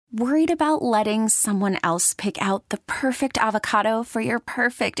Worried about letting someone else pick out the perfect avocado for your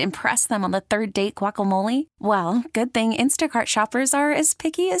perfect impress them on the third date guacamole? Well, good thing Instacart shoppers are as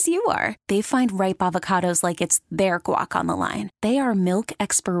picky as you are. They find ripe avocados like it's their guac on the line. They are milk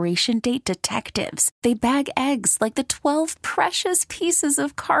expiration date detectives. They bag eggs like the 12 precious pieces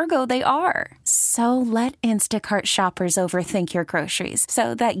of cargo they are. So let Instacart shoppers overthink your groceries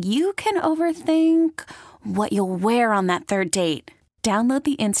so that you can overthink what you'll wear on that third date. Download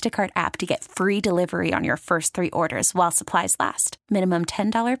the Instacart app to get free delivery on your first 3 orders while supplies last. Minimum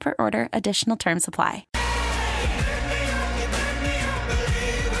 $10 per order. Additional terms apply.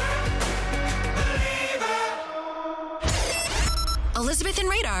 Elizabeth and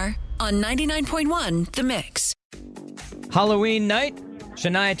Radar on 99.1 The Mix. Halloween night.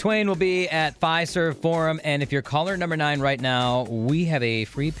 Shania Twain will be at Fiserv Forum, and if you're caller number 9 right now, we have a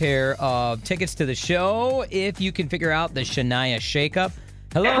free pair of tickets to the show if you can figure out the Shania Shakeup.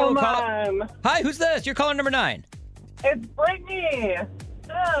 Hello, Come on. Hi, who's this? You're caller number 9. It's Brittany.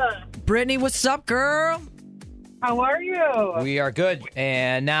 Brittany, what's up, girl? How are you? We are good,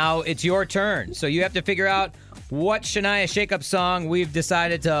 and now it's your turn. So you have to figure out what Shania Shakeup song we've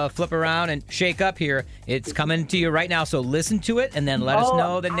decided to flip around and shake up here. It's coming to you right now, so listen to it and then let us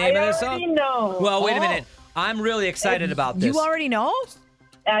know the name of the song. I already know. Well, wait a minute. I'm really excited about this. You already know?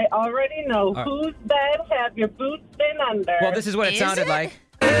 I already know. right. Whose bed have your boots been under? Well, this is what it sounded like.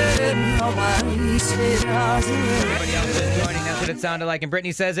 Everybody else is joining. That's what it sounded like. And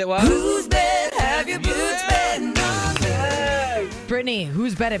Brittany says it was. Whose bed have your boots been under? Yes. Brittany,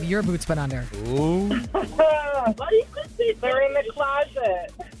 whose bed have your boots been under? Ooh. They're in the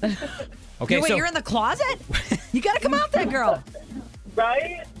closet. Okay, Wait, so you're in the closet? You got to come out there, girl.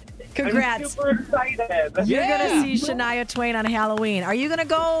 Right? Congrats. I'm super excited. You're going to see Shania Twain on Halloween. Are you going to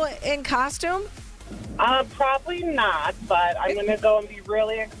go in costume? Probably not, but I'm going to go and be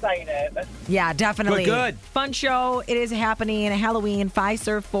really excited. Yeah, definitely. Good. Fun show. It is happening at Halloween,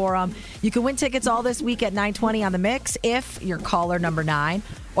 Fiserv Forum. You can win tickets all this week at 9:20 on The Mix if you're caller number 9.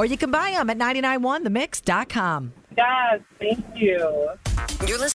 Or you can buy them at 991themix.com. Yes, thank you. You're listening